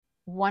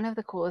One of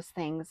the coolest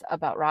things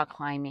about rock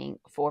climbing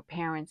for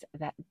parents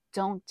that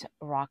don't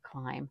rock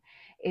climb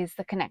is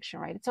the connection,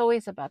 right? It's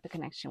always about the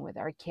connection with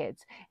our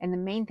kids. And the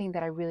main thing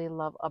that I really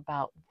love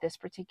about this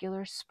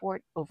particular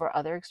sport over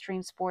other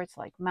extreme sports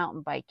like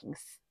mountain biking,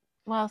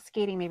 well,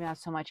 skating, maybe not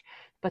so much,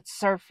 but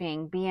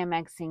surfing,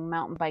 BMXing,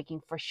 mountain biking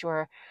for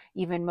sure,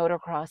 even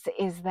motocross,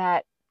 is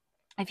that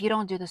if you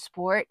don't do the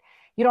sport,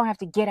 you don't have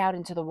to get out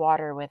into the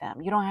water with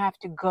them. You don't have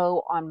to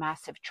go on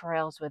massive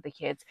trails with the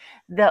kids.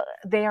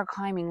 They are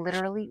climbing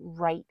literally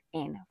right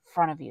in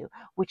front of you,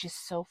 which is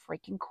so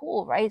freaking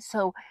cool, right?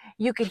 So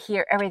you could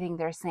hear everything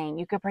they're saying.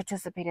 You could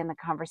participate in the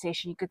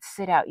conversation. You could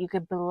sit out. You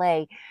could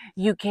belay.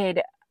 You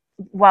could,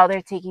 while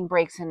they're taking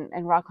breaks, and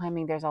rock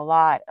climbing, there's a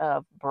lot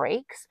of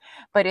breaks,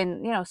 but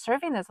in,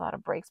 surfing, there's a lot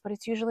of breaks, but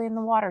it's usually in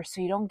the water,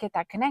 so you don't get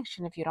that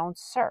connection if you don't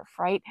surf,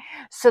 right?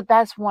 So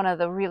that's one of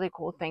the really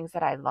cool things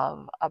that I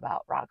love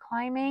about rock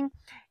climbing,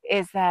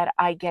 is that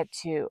I get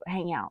to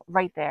hang out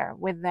right there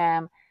with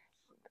them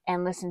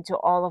and listen to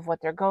all of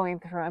what they're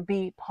going through and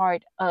be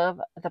part of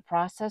the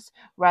process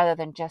rather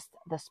than just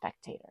the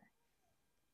spectator.